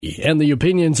And the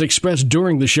opinions expressed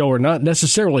during the show are not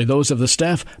necessarily those of the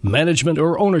staff, management,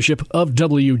 or ownership of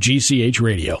WGCH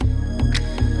Radio.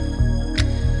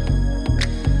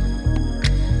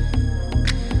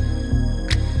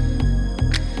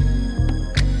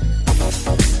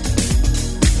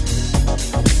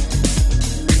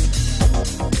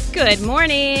 Good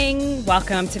morning.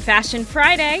 Welcome to Fashion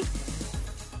Friday.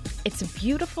 It's a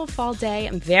beautiful fall day.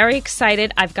 I'm very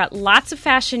excited. I've got lots of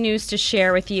fashion news to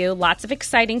share with you, lots of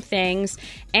exciting things,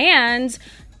 and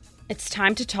it's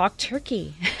time to talk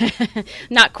turkey.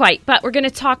 Not quite, but we're going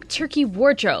to talk turkey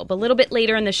wardrobe a little bit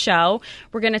later in the show.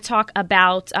 We're going to talk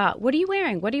about what are you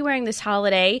wearing? What are you wearing this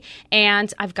holiday?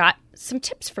 And I've got some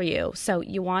tips for you. So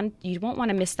you won't want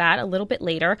to miss that a little bit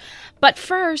later. But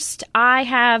first, I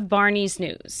have Barney's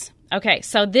news. Okay,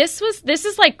 so this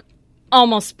is like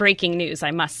almost breaking news,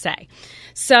 I must say.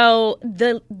 So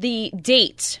the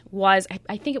date was,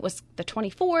 I think it was the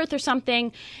 24th or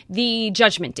something, the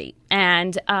judgment date.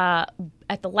 And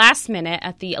at the last minute,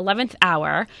 at the 11th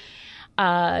hour,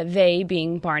 they,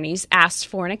 being Barney's, asked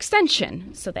for an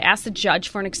extension. So they asked the judge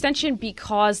for an extension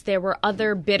because there were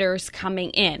other bidders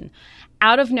coming in.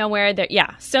 Out of nowhere,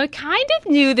 so I kind of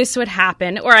knew this would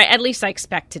happen, or at least I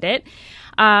expected it.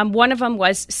 One of them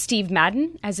was Steve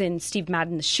Madden, as in Steve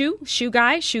Madden, the shoe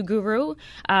guy, shoe guru.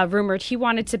 Rumored he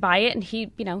wanted to buy it, and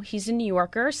he's a New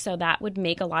Yorker, so that would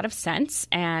make a lot of sense,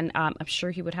 and I'm sure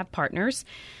he would have partners.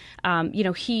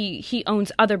 He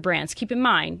owns other brands. Keep in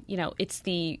mind, it's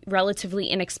the relatively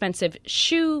inexpensive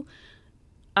shoe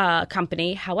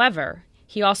company. However,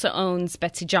 he also owns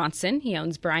Betsey Johnson. He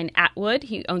owns Brian Atwood.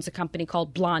 He owns a company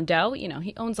called Blondo.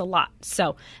 He owns a lot.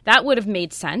 So that would have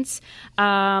made sense.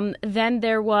 Then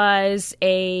there was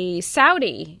a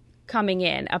Saudi coming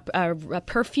in, a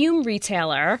perfume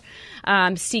retailer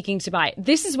seeking to buy it.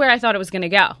 This is where I thought it was going to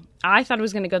go. I thought it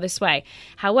was going to go this way.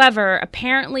 However,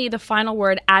 apparently the final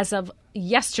word as of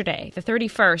yesterday, the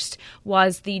 31st,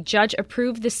 was the judge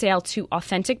approved the sale to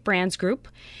Authentic Brands Group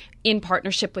in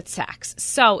partnership with Saks.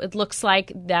 So it looks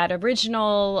like that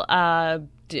original,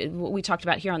 what we talked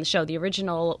about here on the show, the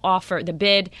original offer, the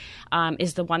bid,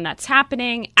 is the one that's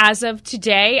happening. As of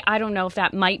today, I don't know if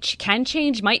that might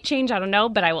change, I don't know,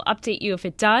 but I will update you if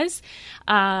it does.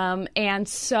 And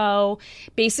so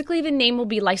basically the name will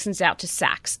be licensed out to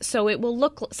Saks. So it will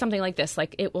look something like this,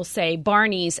 like it will say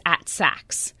Barney's at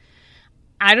Saks.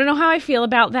 I don't know how I feel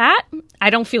about that.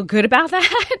 I don't feel good about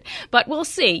that, but we'll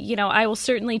see. I will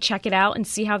certainly check it out and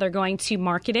see how they're going to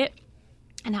market it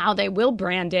and how they will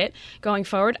brand it going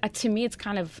forward. To me, it's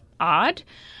kind of odd.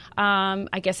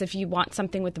 I guess if you want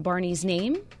something with the Barney's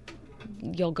name,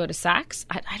 you'll go to Saks.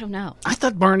 I don't know. I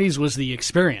thought Barney's was the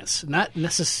experience, not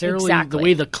necessarily the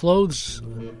way the clothes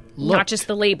look. Not just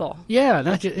the label.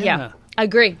 Yeah. Yeah.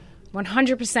 Agree.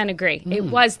 100% agree. It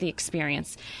was the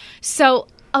experience. So,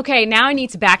 okay, now I need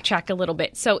to backtrack a little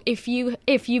bit. So if you've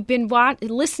been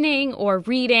listening or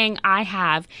reading, I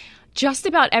have, just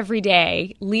about every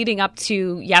day leading up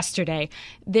to yesterday,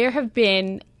 there have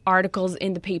been articles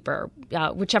in the paper,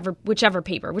 whichever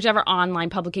paper, whichever online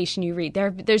publication you read.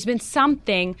 There's been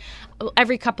something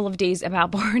every couple of days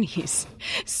about Barney's.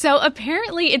 So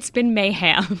apparently it's been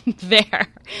mayhem there.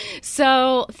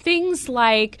 So things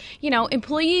like,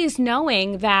 employees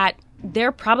knowing that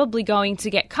they're probably going to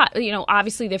get cut.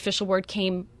 Obviously the official word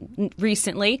came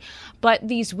recently, but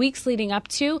these weeks leading up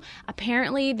to,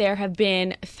 apparently there have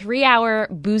been 3-hour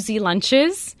boozy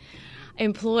lunches.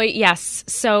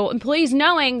 So employees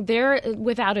knowing they're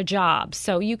without a job.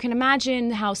 So you can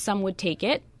imagine how some would take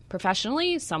it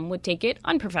professionally, some would take it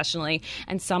unprofessionally,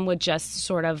 and some would just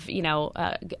sort of,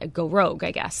 go rogue,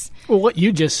 I guess. Well, what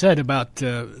you just said about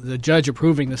the judge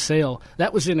approving the sale,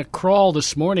 that was in a crawl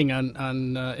this morning on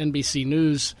NBC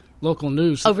News, local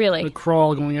news. Oh, really? The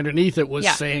crawl going underneath it was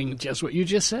saying just what you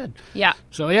just said. Yeah.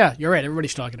 So, yeah, you're right.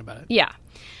 Everybody's talking about it. Yeah.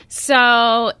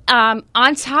 So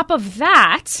on top of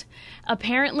that,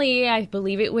 apparently, I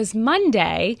believe it was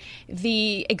Monday,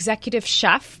 the executive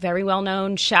chef, very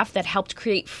well-known chef that helped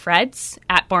create Fred's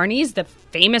at Barney's, the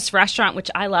famous restaurant, which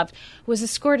I loved, was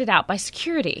escorted out by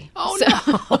security. Oh,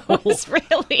 no. It was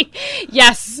really,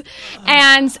 yes.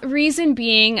 And reason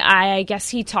being, I guess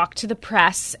he talked to the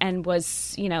press and was,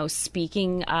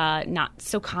 speaking not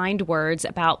so kind words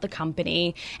about the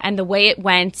company and the way it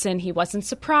went, and he wasn't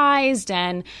surprised,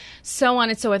 and so on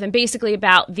and so forth, and basically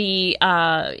about the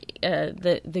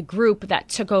the group that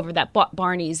took over, that bought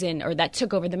Barney's or that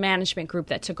took over the management group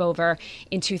that took over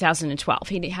in 2012.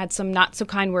 He had some not so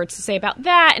kind words to say about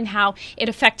that and how it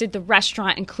affected the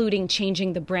restaurant, including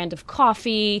changing the brand of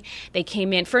coffee. They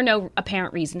came in for no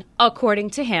apparent reason, according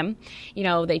to him.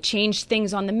 They changed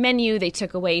things on the menu. They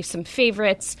took away some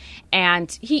favorites,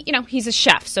 and he's a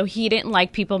chef, so he didn't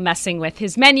like people messing with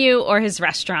his menu or his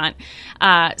restaurant.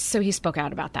 So he spoke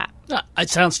out about that. It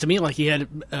sounds to me like he had,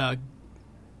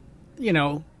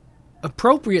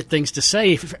 appropriate things to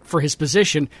say for his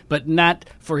position, but not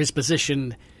for his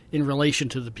position in relation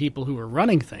to the people who were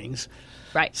running things.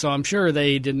 Right. So I'm sure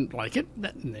they didn't like it.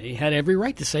 They had every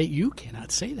right to say, you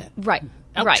cannot say that. Right.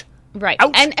 Ouch. Right.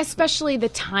 Ouch. And especially the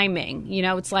timing.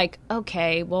 It's like,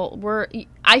 okay, well,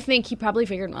 I think he probably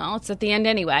figured, well, it's at the end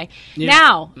anyway. Yeah.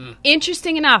 Now,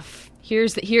 interesting enough,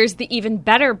 here's the even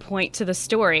better point to the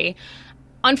story.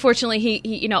 Unfortunately,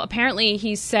 he apparently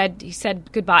he said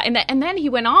goodbye, and then he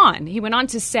went on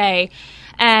to say,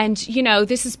 and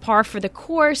this is par for the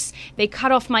course. They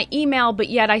cut off my email, but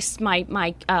yet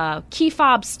my key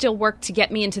fobs still worked to get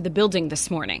me into the building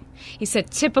this morning. He said,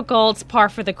 typical, it's par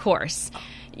for the course.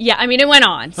 Yeah, I mean, it went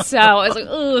on. So I was like,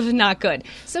 ugh, not good.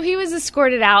 So he was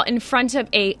escorted out in front of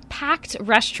a packed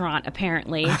restaurant,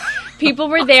 apparently. People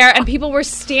were there, and people were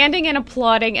standing and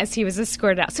applauding as he was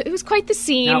escorted out. So it was quite the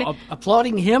scene. Now,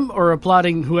 applauding him or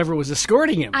applauding whoever was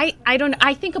escorting him? I don't know.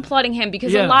 I think applauding him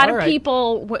because a lot of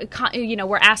people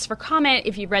were asked for comment.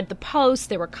 If you read the post,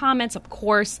 there were comments, of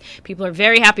course. People are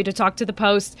very happy to talk to the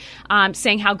post,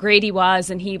 saying how great he was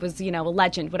and he was, a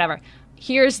legend, whatever.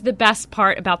 Here's the best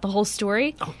part about the whole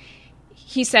story. Oh.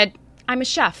 He said, I'm a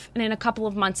chef, and in a couple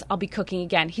of months, I'll be cooking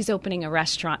again. He's opening a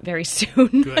restaurant very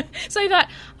soon. Good. So I thought,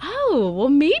 well,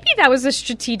 maybe that was a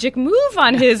strategic move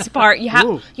on his part. You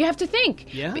have to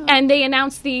think. Yeah. And they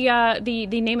announced the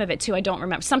name of it, too. I don't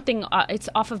remember. Something, it's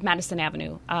off of Madison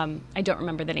Avenue. I don't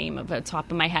remember the name of it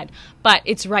top of my head. But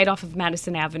it's right off of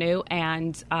Madison Avenue.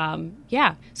 And,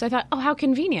 So I thought, how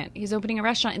convenient. He's opening a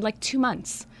restaurant in like 2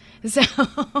 months.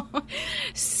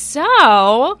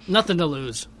 So nothing to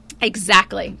lose.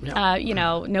 Exactly. Yeah.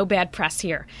 No bad press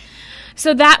here.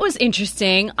 So that was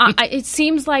interesting. It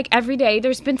seems like every day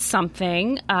there's been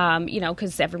something,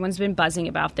 because everyone's been buzzing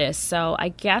about this. So I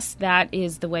guess that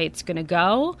is the way it's going to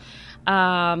go.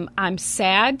 I'm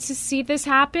sad to see this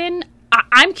happen.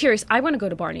 I'm curious. I want to go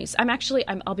to Barney's.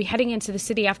 I'll be heading into the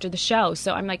city after the show.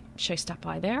 So I'm like, should I stop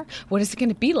by there? What is it going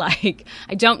to be like?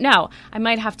 I don't know. I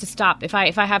might have to stop. If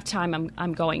I have time,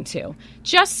 I'm going to.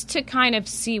 Just to kind of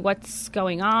see what's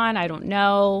going on. I don't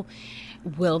know.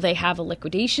 Will they have a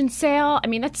liquidation sale? I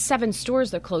mean, that's 7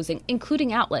 stores they're closing,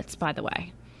 including outlets, by the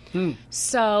way.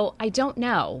 So I don't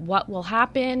know what will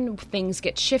happen. Things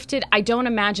get shifted. I don't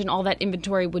imagine all that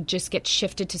inventory would just get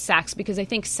shifted to Saks because I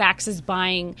think Saks is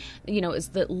buying, is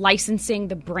the licensing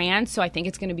the brand. So I think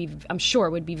it's going to be, I'm sure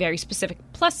it would be very specific.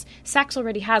 Plus, Saks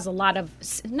already has a lot of,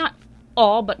 not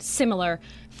all, but similar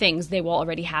things. They will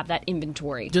already have that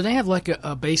inventory. Do they have like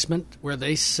a basement where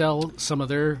they sell some of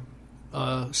their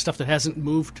stuff that hasn't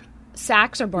moved?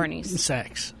 Saks or Barney's?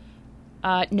 Saks.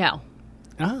 No.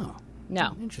 Oh.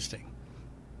 No. Interesting.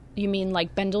 You mean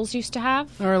like Bendel's used to have?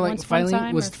 Or like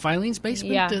Filene's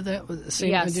basement? Yeah. That was the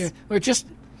same yes. idea? Or just,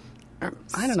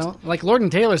 I don't know. Like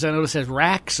Lord & Taylor's, I noticed, has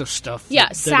racks of stuff. Yeah,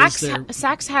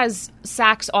 Saks has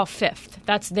Saks off 5th.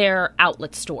 That's their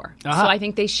outlet store. Uh-huh. So I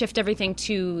think they shift everything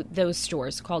to those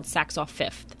stores called Saks off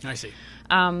 5th. I see.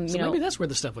 So maybe that's where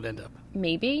the stuff would end up.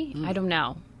 Maybe. I don't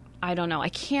know. I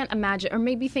can't imagine. Or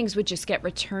maybe things would just get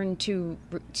returned to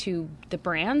the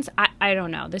brands. I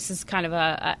don't know. This is kind of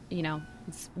a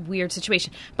it's a weird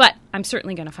situation. But I'm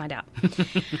certainly going to find out.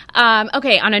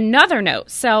 Okay, on another note,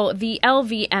 so the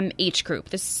LVMH group,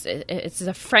 it's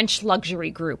a French luxury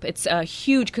group. It's a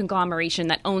huge conglomeration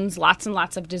that owns lots and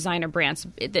lots of designer brands.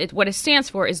 What it stands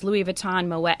for is Louis Vuitton,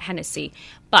 Moet, Hennessy.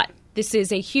 But this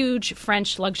is a huge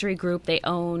French luxury group. They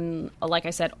own, like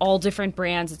I said, all different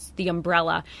brands. It's the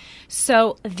umbrella.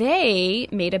 So they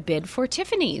made a bid for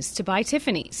Tiffany's, to buy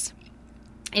Tiffany's.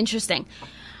 Interesting.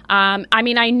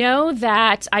 I know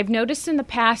that I've noticed in the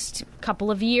past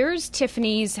couple of years,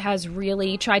 Tiffany's has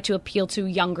really tried to appeal to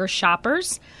younger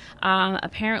shoppers.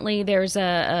 Apparently, there's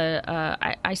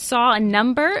I saw a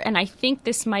number, and I think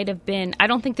this might have been, I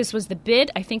don't think this was the bid.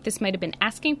 I think this might have been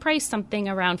asking price, something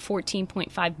around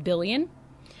 $14.5 billion.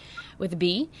 With a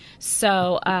B.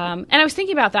 So, and I was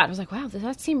thinking about that. I was like, wow, does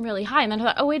that seem really high? And then I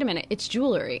thought, oh, wait a minute. It's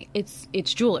jewelry. It's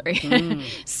jewelry.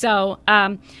 So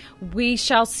we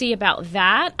shall see about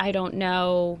that. I don't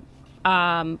know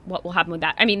what will happen with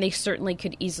that. I mean, they certainly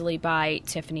could easily buy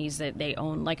Tiffany's that they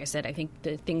own. Like I said, I think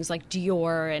the things like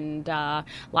Dior and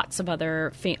lots of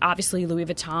other, obviously Louis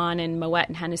Vuitton and Moet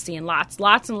and Hennessy and lots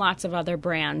and lots of other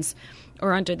brands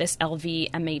are under this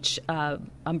LVMH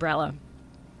umbrella.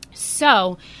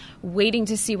 So, waiting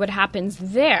to see what happens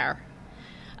there.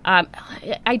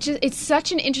 It's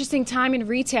such an interesting time in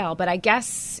retail, but I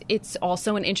guess it's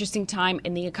also an interesting time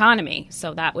in the economy.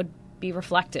 So that would be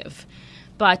reflective.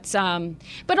 But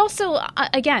also,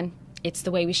 again, it's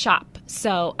the way we shop.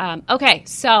 So, okay.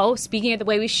 So speaking of the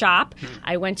way we shop,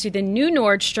 I went to the new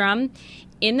Nordstrom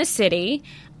in the city.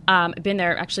 I've been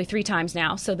there actually 3 times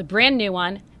now. So the brand new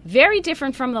one, very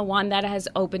different from the one that has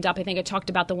opened up. I think I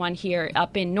talked about the one here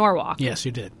up in Norwalk. Yes,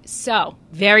 you did. So,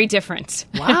 very different.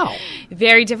 Wow.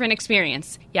 Very different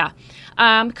experience. Yeah.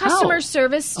 Customer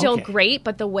service still great,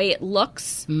 but the way it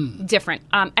looks, different.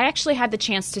 I actually had the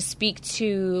chance to speak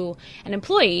to an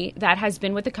employee that has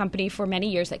been with the company for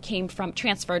many years that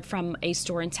transferred from a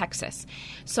store in Texas.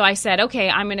 So I said,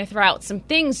 okay, I'm going to throw out some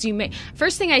things you may.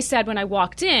 First thing I said when I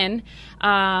walked in,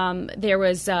 there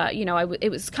was,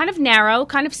 it was kind of narrow,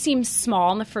 kind of seemed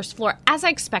small on the first floor, as I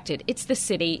expected. It's the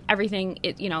city. Everything,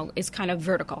 is kind of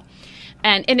vertical.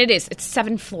 And it is. It's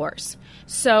 7 floors.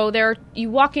 So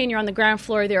you walk in, you're on the ground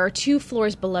floor. There are 2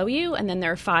 floors below you, and then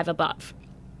there are 5 above.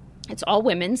 It's all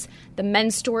women's. The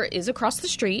men's store is across the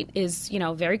street, is,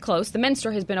 very close. The men's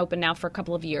store has been open now for a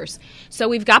couple of years. So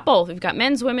we've got both. We've got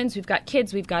men's, women's, we've got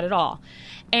kids, we've got it all.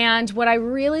 And what I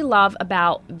really love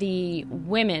about the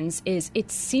women's is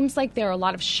it seems like there are a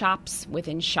lot of shops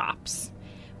within shops,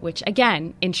 which,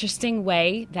 again, interesting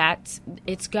way that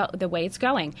the way it's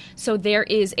going. So there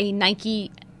is a Nike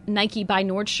by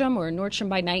Nordstrom or Nordstrom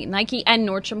by Nike and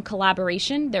Nordstrom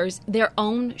collaboration. There's their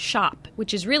own shop,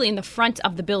 which is really in the front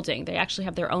of the building. They actually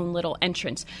have their own little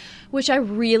entrance, which I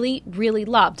really, really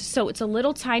loved. So it's a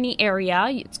little tiny area,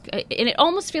 and it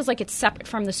almost feels like it's separate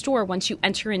from the store once you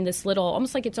enter in this little,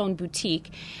 almost like its own boutique.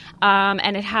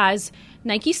 And it has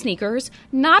Nike sneakers,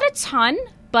 not a ton,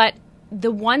 but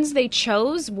the ones they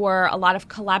chose were a lot of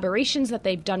collaborations that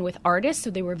they've done with artists. So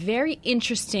they were very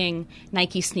interesting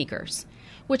Nike sneakers,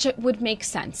 which would make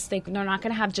sense. They're not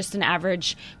going to have just an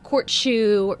average court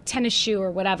shoe or tennis shoe or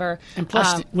whatever. And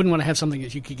plus, wouldn't want to have something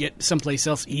that you could get someplace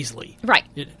else easily. Right.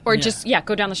 Just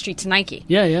go down the street to Nike.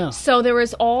 Yeah. So there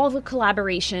was all the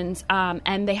collaborations,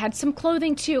 and they had some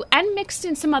clothing too, and mixed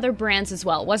in some other brands as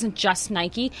well. It wasn't just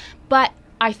Nike, but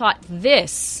I thought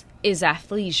this is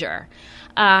athleisure.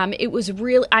 It was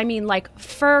real, like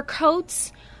fur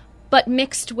coats, but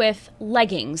mixed with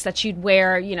leggings that you'd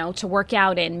wear, to work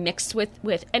out in, mixed with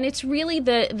and it's really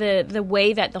the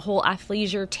way that the whole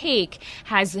athleisure take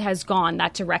has gone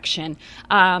that direction.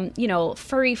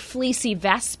 Furry, fleecy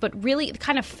vests, but really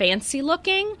kind of fancy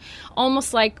looking,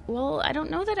 almost like, well, I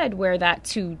don't know that I'd wear that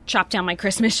to chop down my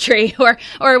Christmas tree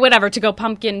or whatever, to go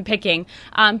pumpkin picking.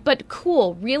 But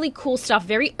cool, really cool stuff,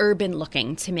 very urban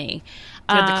looking to me.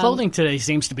 The clothing today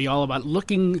seems to be all about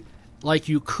looking like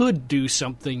you could do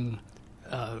something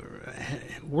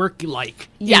work-like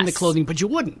in the clothing, but you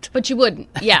wouldn't.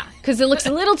 Yeah, because it looks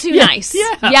a little too nice.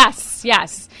 Yeah.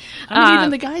 Yes. Even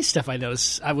the guys' stuff I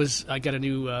noticed. I got a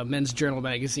new Men's Journal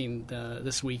magazine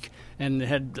this week, and it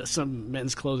had some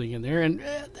men's clothing in there, and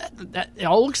that it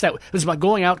all looks that way. It was about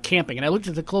going out camping, and I looked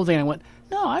at the clothing, and I went,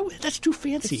 no, that's too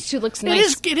fancy. It looks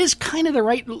nice. It is kind of the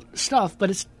right stuff, but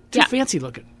it's too fancy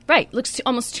looking. Right. Looks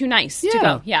almost too nice to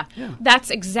go. Yeah. That's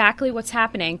exactly what's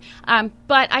happening.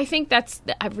 But I think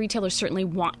retailers certainly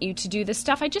want you to do this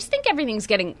stuff. I just think everything's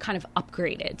getting kind of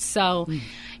upgraded. So,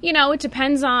 it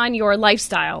depends on your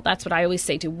lifestyle. That's what I always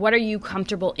say what are you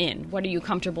comfortable in? What are you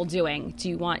comfortable doing? Do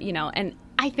you want, and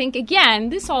I think, again,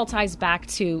 this all ties back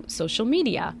to social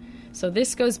media. So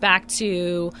this goes back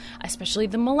to especially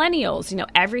the millennials.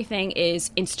 Everything is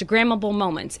Instagrammable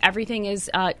moments. Everything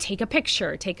is take a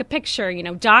picture,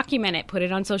 document it, put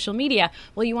it on social media.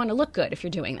 Well, you want to look good if you're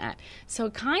doing that. So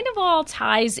it kind of all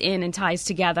ties in and ties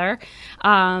together.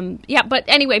 But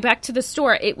anyway, back to the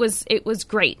store. It was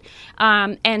great.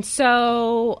 And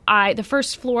so the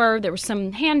first floor, there were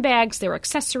some handbags, there were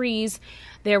accessories.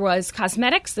 There was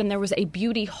cosmetics, then there was a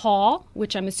beauty hall,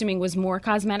 which I'm assuming was more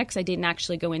cosmetics. I didn't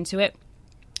actually go into it.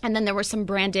 And then there were some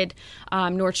branded,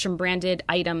 Nordstrom branded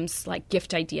items like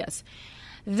gift ideas.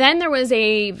 Then there was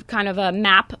a kind of a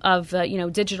map of,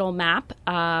 digital map,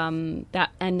 and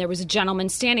there was a gentleman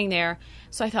standing there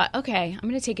So I thought, okay, I'm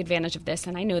going to take advantage of this.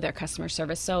 And I know their customer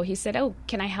service. So he said, oh,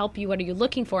 can I help you? What are you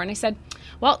looking for? And I said,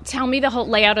 well, tell me the whole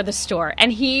layout of the store.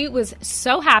 And he was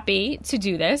so happy to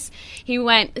do this. He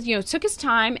went, took his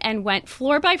time and went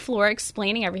floor by floor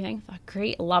explaining everything. I thought,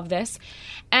 great, love this.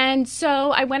 And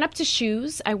so I went up to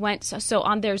shoes. There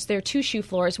are 2 shoe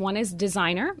floors. One is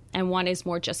designer and one is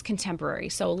more just contemporary.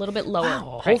 So a little bit lower.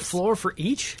 Wow, a whole floor for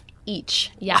each?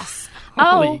 Each, yes.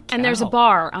 Holy cow. And there's a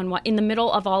bar in the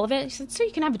middle of all of it. He said, so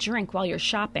you can have a drink while you're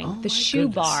shopping. The shoe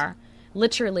bar,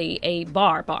 literally a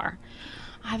bar.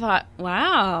 I thought,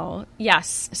 wow,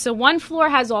 yes. So one floor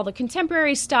has all the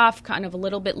contemporary stuff, kind of a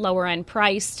little bit lower end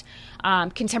priced,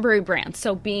 contemporary brands.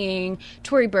 So being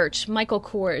Tory Burch, Michael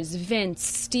Kors, Vince,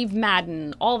 Steve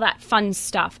Madden, all that fun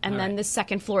stuff. And then the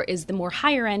second floor is the more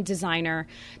higher end designer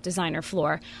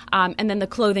floor. And then the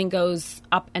clothing goes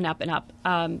up and up and up.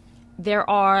 There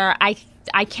are,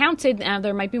 I counted,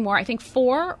 there might be more, I think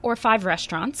 4 or 5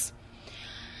 restaurants.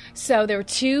 So there were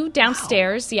 2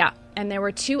 downstairs, and there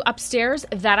were 2 upstairs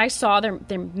that I saw. There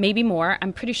may be more.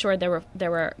 I'm pretty sure there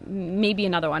were maybe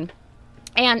another one.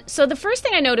 And so the first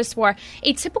thing I noticed were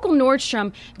a typical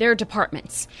Nordstrom, there are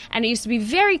departments. And it used to be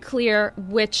very clear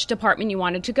which department you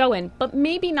wanted to go in. But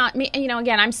maybe not,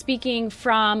 again, I'm speaking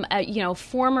from a,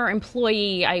 former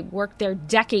employee. I worked there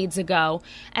decades ago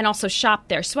and also shopped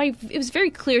there. So it was very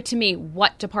clear to me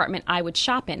what department I would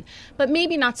shop in. But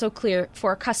maybe not so clear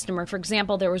for a customer. For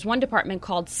example, there was one department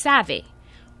called Savvy.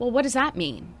 Well, what does that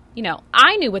mean?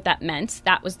 I knew what that meant.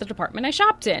 That was the department I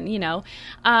shopped in,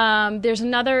 There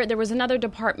was another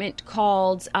department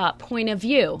called Point of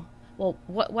View. Well,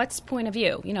 what's Point of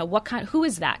View? Who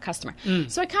is that customer?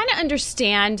 So I kind of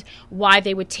understand why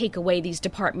they would take away these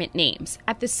department names.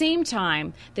 At the same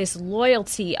time, this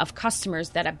loyalty of customers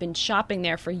that have been shopping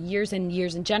there for years and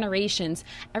years and generations,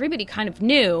 everybody kind of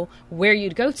knew where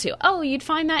you'd go to. Oh, you'd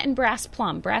find that in Brass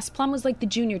Plum. Brass Plum was like the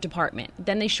junior department.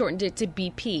 Then they shortened it to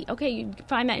BP. Okay, you'd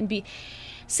find that in B.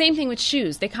 Same thing with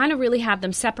shoes. They kind of really have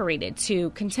them separated to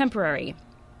contemporary,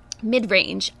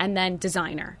 mid-range, and then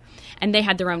designer. And they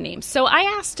had their own names. So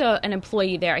I asked an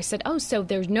employee there, I said, oh, so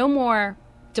there's no more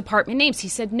department names? He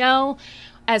said, no.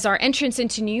 As our entrance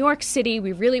into New York City,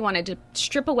 we really wanted to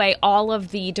strip away all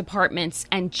of the departments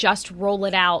and just roll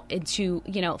it out into,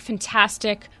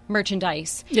 fantastic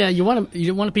merchandise. Yeah, you want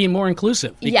to be more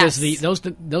inclusive because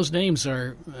those names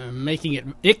are making it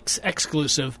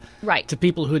exclusive to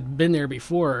people who had been there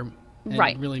before.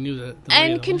 And really knew the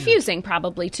and confusing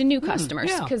probably to new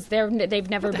customers because they've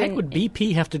never what the been. Heck would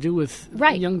BP have to do with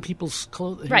young people's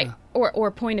clothing? Right,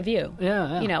 or Point of View.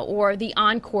 Yeah. Or the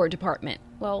Encore department.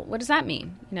 Well, what does that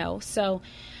mean? So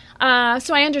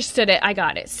I understood it. I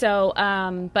got it. So,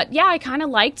 but yeah, I kind of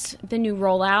liked the new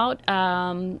rollout.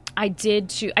 I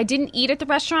didn't eat at the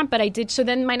restaurant, but I did. So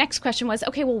then my next question was,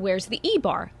 okay, well, where's the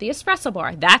E-bar, the espresso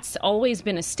bar? That's always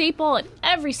been a staple at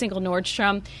every single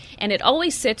Nordstrom, and it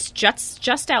always sits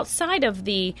just outside of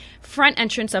the front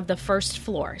entrance of the first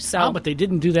floor. So, but they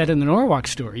didn't do that in the Norwalk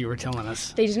store, you were telling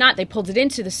us. They did not. They pulled it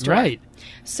into the store. Right.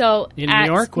 So in New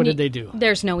York, what did they do?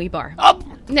 There's no E-bar. Oh!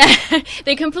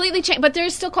 They completely changed, but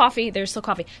there's still coffee. So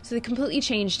they completely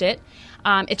changed it.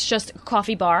 It's just a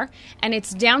coffee bar, and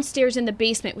it's downstairs in the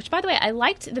basement, which, by the way, I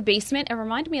liked the basement. It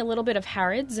reminded me a little bit of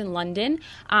Harrods in London.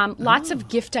 Lots of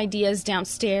gift ideas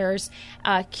downstairs.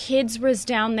 Kids was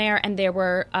down there, and there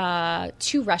were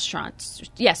 2 restaurants.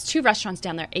 Yes, 2 restaurants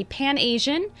down there. A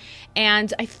Pan-Asian,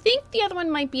 and I think the other one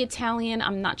might be Italian.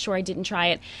 I'm not sure. I didn't try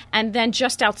it. And then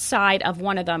just outside of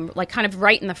one of them, like kind of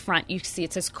right in the front, you see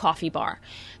it says coffee bar.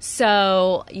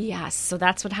 So, yes, so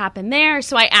that's what happened there.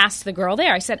 So I asked the girl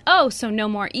there. I said, oh, so no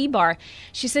more E-bar.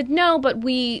 She said, no, but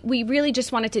we really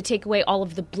just wanted to take away all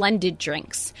of the blended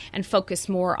drinks and focus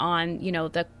more on,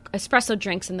 the espresso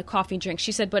drinks and the coffee drinks.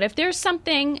 She said, but if there's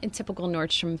something, in typical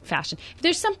Nordstrom fashion, if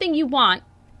there's something you want,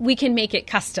 we can make it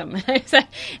custom. I said,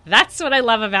 that's what I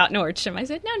love about Nordstrom. I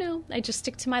said, no, I just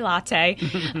stick to my latte.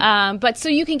 But so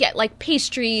you can get like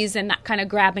pastries and that kind of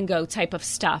grab and go type of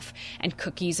stuff, and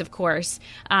cookies, of course,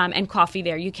 and coffee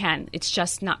there. You can. It's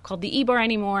just not called the E-bar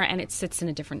anymore, and it sits in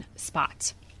a different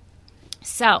spot.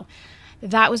 So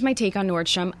that was my take on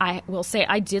Nordstrom. I will say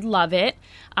I did love it.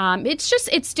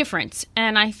 It's different.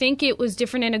 And I think it was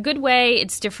different in a good way.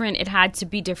 It's different. It had to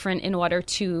be different in order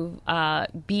to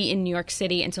be in New York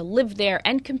City and to live there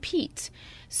and compete.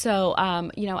 So,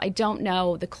 I don't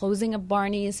know the closing of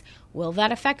Barney's. Will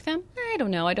that affect them? I don't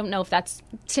know. I don't know if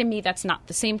to me, that's not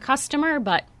the same customer,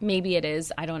 but maybe it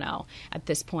is. I don't know at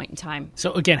this point in time.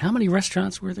 So, again, how many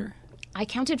restaurants were there? I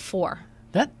counted 4.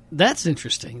 That's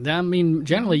interesting. I mean,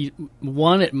 generally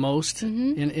one at most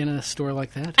in a store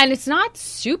like that. And it's not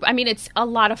super. I mean, it's a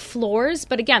lot of floors,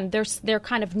 but again, they're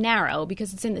kind of narrow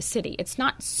because it's in the city. It's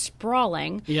not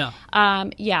sprawling. Yeah.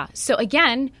 So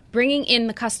again, bringing in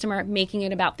the customer, making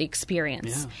it about the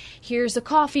experience. Yeah. Here's a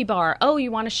coffee bar. Oh, you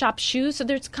want to shop shoes? So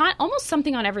there's almost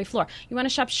something on every floor. You want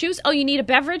to shop shoes? Oh, you need a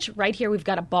beverage? Right here, we've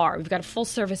got a bar. We've got a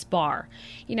full-service bar.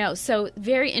 So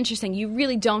very interesting. You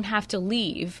really don't have to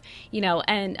leave,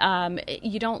 and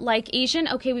you don't like Asian?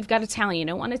 Okay, we've got Italian.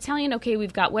 You don't want Italian? Okay,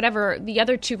 we've got whatever. The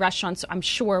other two restaurants, I'm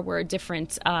sure, were a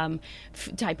different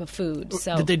type of food.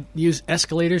 So did they use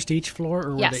escalators to each floor?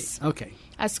 Or yes. Were they? Okay.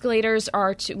 Escalators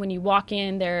are, when you walk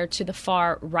in, they're to the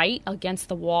far right against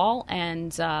the wall,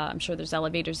 and I'm sure there's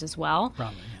elevators as well.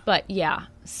 Probably, yeah. But yeah,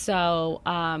 so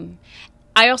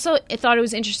I also thought it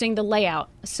was interesting, the layout.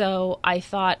 So I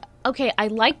thought, okay, I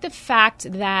like the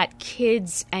fact that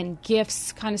kids and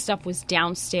gifts kind of stuff was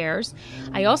downstairs.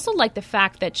 I also like the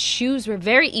fact that shoes were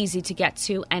very easy to get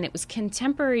to, and it was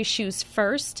contemporary shoes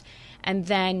first and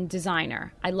then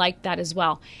designer. I liked that as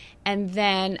well. And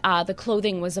then the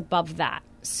clothing was above that.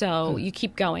 So you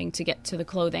keep going to get to the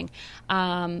clothing.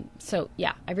 So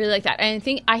yeah, I really like that. And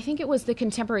I think it was the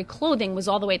contemporary clothing was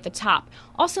all the way at the top.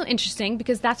 Also interesting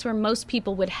because that's where most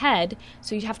people would head.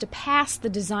 So you'd have to pass the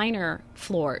designer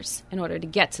floors in order to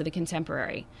get to the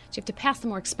contemporary. So you have to pass the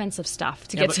more expensive stuff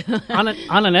to get to. on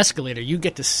an escalator, you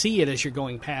get to see it as you're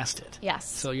going past it. Yes.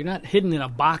 So you're not hidden in a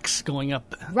box going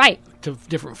up to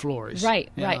different floors. Right.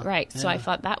 So I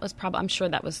thought that was I'm sure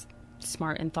that was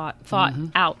smart and thought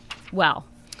out well.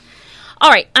 All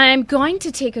right, I'm going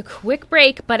to take a quick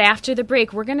break, but after the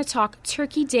break, we're going to talk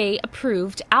Turkey Day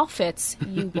approved outfits.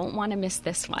 You won't want to miss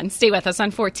this one. Stay with us on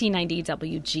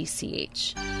 1490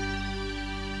 WGCH.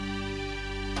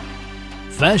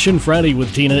 Fashion Friday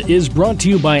with Tina is brought to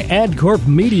you by AdCorp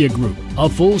Media Group, a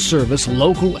full-service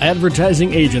local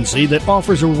advertising agency that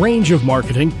offers a range of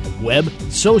marketing, web,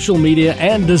 social media,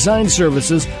 and design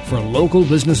services for local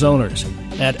business owners.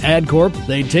 At AdCorp,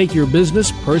 they take your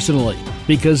business personally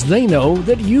because they know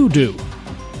that you do.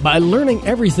 By learning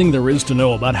everything there is to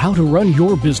know about how to run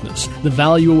your business, the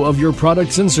value of your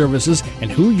products and services,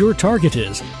 and who your target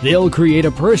is, they'll create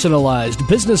a personalized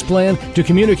business plan to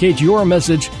communicate your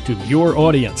message to your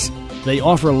audience. They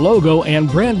offer logo and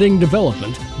branding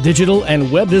development, digital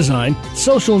and web design,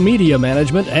 social media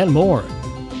management, and more.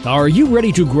 Are you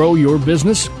ready to grow your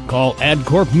business? Call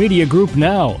AdCorp Media Group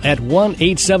now at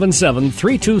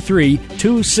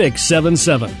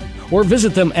 1-877-323-2677 or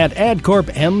visit them at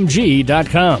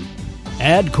adcorpmg.com.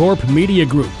 AdCorp Media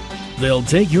Group. They'll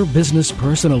take your business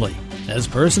personally as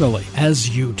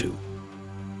you do.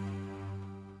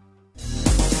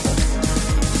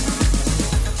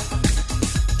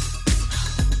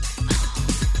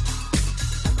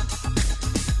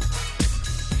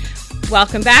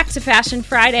 Welcome back to Fashion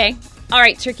Friday. All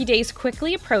right, Turkey Day is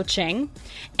quickly approaching,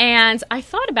 and I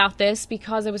thought about this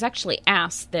because I was actually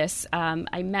asked this.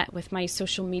 I met with my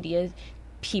social media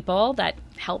people that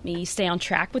help me stay on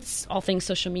track with all things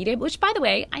social media, which, by the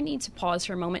way, I need to pause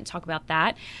for a moment and talk about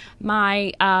that.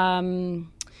 My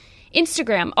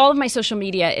Instagram, all of my social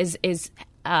media is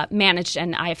managed,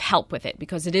 and I have help with it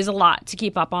because it is a lot to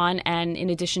keep up on, and in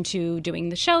addition to doing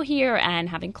the show here and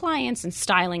having clients and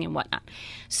styling and whatnot.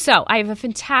 So I have a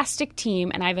fantastic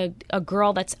team, and I have a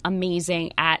girl that's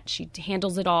amazing she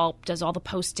handles it all, does all the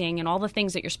posting and all the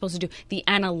things that you're supposed to do, the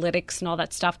analytics and all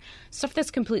that stuff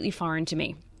that's completely foreign to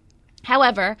me.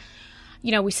 However,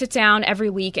 we sit down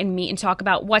every week and meet and talk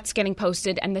about what's getting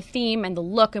posted and the theme and the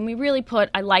look. And we really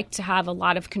I like to have a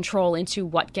lot of control into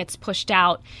what gets pushed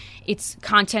out. It's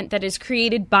content that is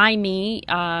created by me,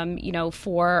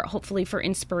 hopefully for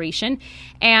inspiration.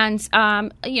 And,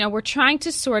 we're trying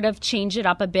to sort of change it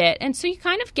up a bit. And so you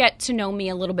kind of get to know me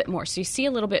a little bit more. So you see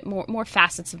a little bit more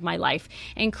facets of my life,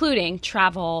 including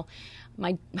travel,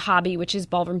 my hobby, which is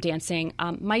ballroom dancing,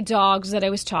 my dogs that I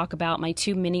always talk about, my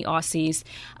 2 mini Aussies,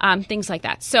 things like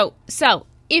that. So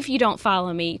if you don't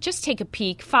follow me, just take a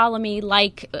peek. Follow me,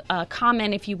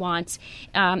 comment if you want.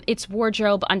 It's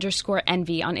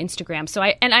wardrobe_envy on Instagram. So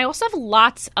I also have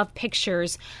lots of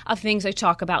pictures of things I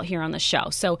talk about here on the show.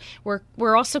 So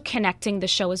we're also connecting the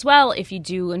show as well. If you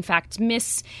do in fact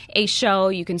miss a show,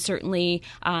 you can certainly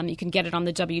you can get it on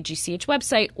the WGCH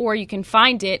website, or you can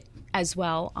find it as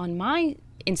well on my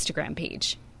Instagram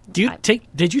page.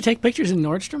 Did you take pictures in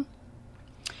Nordstrom?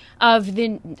 Of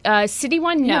the city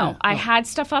one? No. Yeah. I had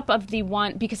stuff up of the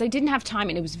one because I didn't have time,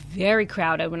 and it was very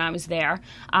crowded when I was there.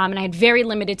 And I had very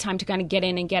limited time to kind of get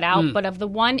in and get out. But of the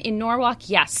one in Norwalk,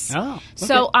 yes. Oh, okay.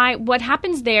 So what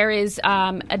happens there is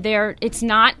it's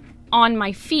not on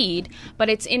my feed, but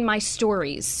it's in my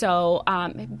stories. So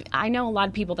I know a lot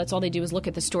of people, that's all they do is look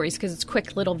at the stories because it's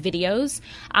quick little videos.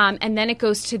 And then it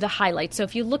goes to the highlights. So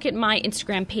if you look at my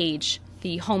Instagram page,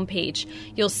 the homepage,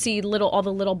 you'll see all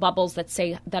the little bubbles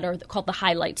that are called the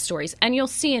highlight stories. And you'll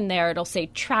see in there, it'll say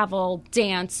travel,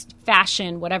 dance,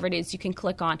 fashion, whatever it is you can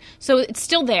click on. So it's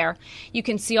still there. You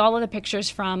can see all of the pictures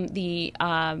from the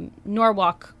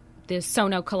Norwalk, the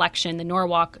Sono collection, the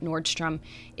Norwalk Nordstrom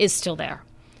is still there.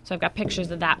 So I've got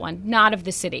pictures of that one, not of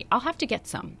the city. I'll have to get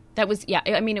some. That was,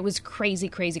 it was crazy,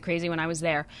 crazy, crazy when I was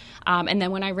there. And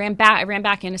then when I ran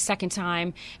back in a second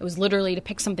time. It was literally to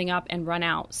pick something up and run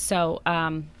out. So,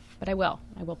 but I will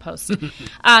post.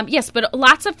 Yes, but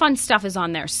lots of fun stuff is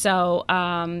on there. So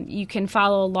you can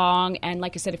follow along. And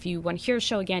like I said, if you want to hear a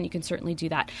show again, you can certainly do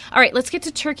that. All right, let's get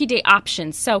to Turkey Day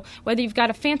options. So whether you've got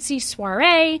a fancy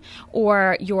soiree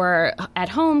or you're at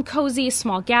home, cozy,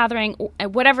 small gathering, or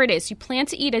whatever it is, you plan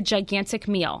to eat a gigantic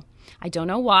meal. I don't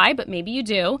know why, but maybe you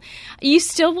do. You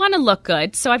still want to look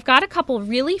good. So I've got a couple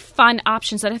really fun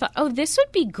options that I thought, this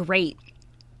would be great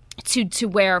to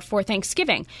wear for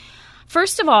Thanksgiving.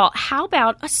 First of all, how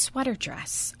about a sweater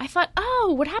dress? I thought,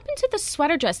 what happened to the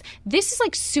sweater dress? This is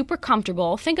like super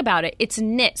comfortable. Think about it. It's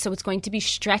knit, so it's going to be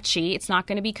stretchy. It's not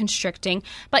going to be constricting,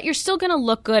 but you're still going to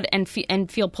look good and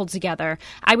feel pulled together.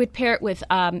 I would pair it with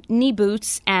knee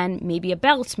boots and maybe a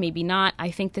belt, maybe not.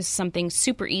 I think this is something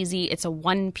super easy. It's a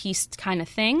one-piece kind of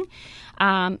thing.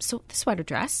 So the sweater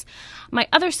dress. My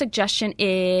other suggestion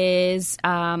is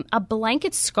a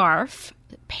blanket scarf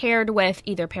paired with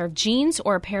either a pair of jeans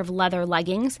or a pair of leather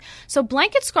leggings. So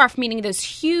blanket scarf, meaning those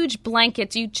huge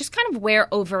blankets you just kind of wear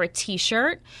over a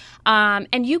t-shirt.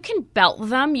 And you can belt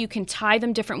them. You can tie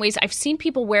them different ways. I've seen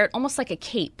people wear it almost like a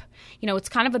cape. It's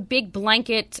kind of a big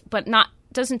blanket, but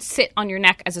doesn't sit on your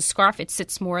neck as a scarf. It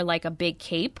sits more like a big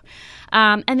cape.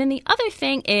 And then the other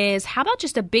thing is, how about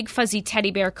just a big fuzzy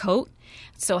teddy bear coat?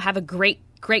 So have a great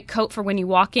coat for when you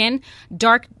walk in,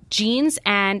 dark jeans,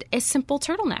 and a simple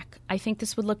turtleneck. I think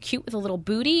this would look cute with a little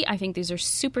booty. I think these are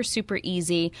super, super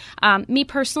easy. Me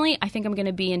personally, I think I'm going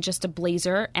to be in just a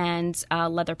blazer and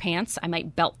leather pants. I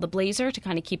might belt the blazer to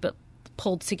kind of keep it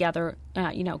pulled together,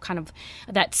 kind of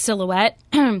that silhouette.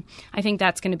 I think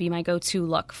that's going to be my go-to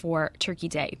look for Turkey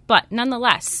Day. But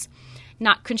nonetheless,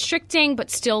 not constricting, but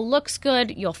still looks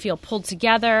good. You'll feel pulled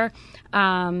together.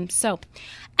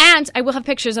 And I will have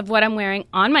pictures of what I'm wearing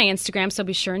on my Instagram, so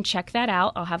be sure and check that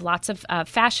out. I'll have lots of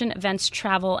fashion, events,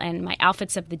 travel, and my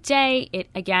outfits of the day. It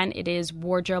is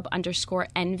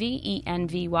wardrobe_envy,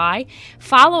 ENVY.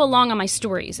 Follow along on my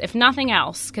stories, if nothing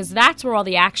else, because that's where all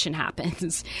the action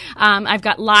happens. I've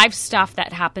got live stuff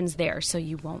that happens there, so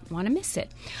you won't want to miss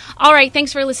it. All right,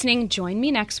 thanks for listening. Join me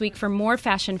next week for more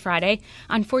Fashion Friday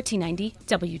on 1490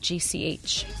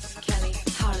 WGCH. Kelly,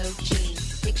 Harlow, Jean,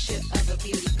 picture of a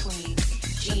beauty queen.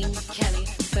 Jean Kelly,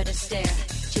 Fred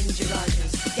Astaire, Ginger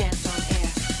Rogers, dance on air.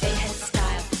 They had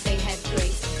style, they had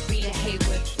grace. Rita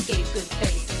Hayworth gave good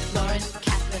face. Lauren,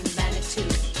 Catherine, Manitou,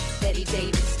 Betty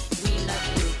Davis, we love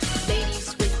you.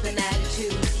 Ladies with an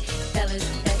attitude, fellas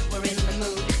that were in the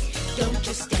mood. Don't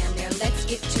just stand there, let's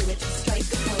get to it. Strike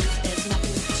a pose, there's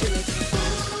nothing to it.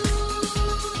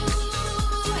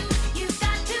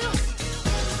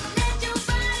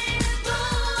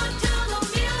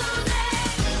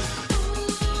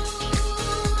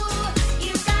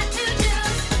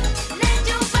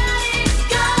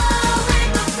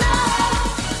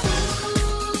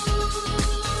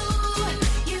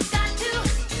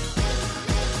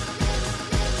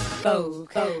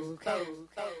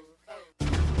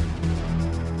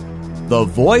 The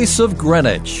voice of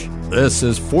Greenwich. This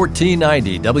is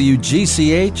 1490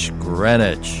 WGCH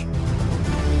Greenwich.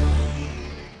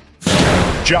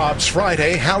 Jobs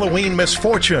Friday, Halloween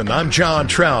misfortune. I'm John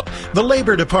Trout. The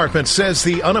Labor Department says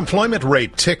the unemployment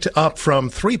rate ticked up from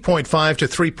 3.5 to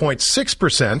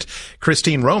 3.6%.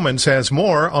 Christine Romans has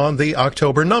more on the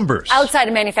October numbers. Outside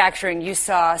of manufacturing, you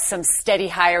saw some steady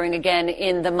hiring again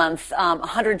in the month,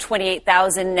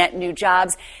 128,000 net new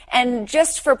jobs. And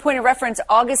just for a point of reference,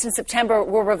 August and September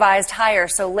were revised higher.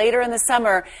 So later in the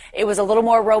summer, it was a little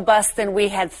more robust than we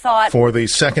had thought. For the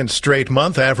second straight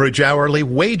month, average hourly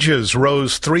wages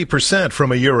rose 3%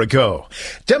 from a year ago.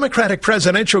 Democratic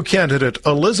presidential candidate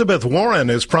Elizabeth Warren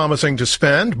is promising to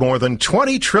spend more than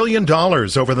 $20 trillion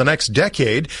over the next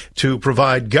decade to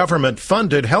provide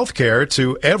government-funded health care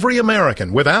to every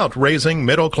American without raising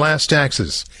middle-class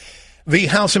taxes. The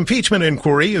House impeachment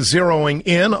inquiry is zeroing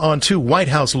in on two White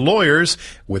House lawyers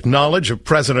with knowledge of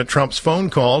President Trump's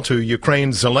phone call to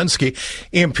Ukraine's Zelensky.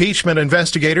 Impeachment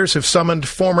investigators have summoned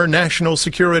former National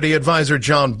Security Advisor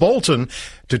John Bolton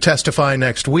to testify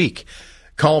next week.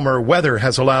 Calmer weather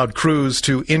has allowed crews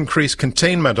to increase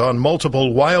containment on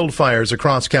multiple wildfires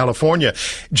across California.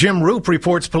 Jim Roop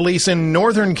reports police in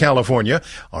Northern California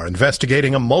are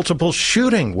investigating a multiple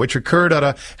shooting which occurred at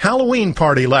a Halloween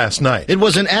party last night. It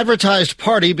was an advertised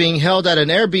party being held at an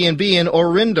Airbnb in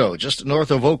Orindo, just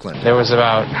north of Oakland. There was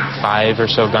about 5 or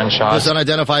so gunshots. This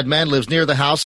unidentified man lives near the house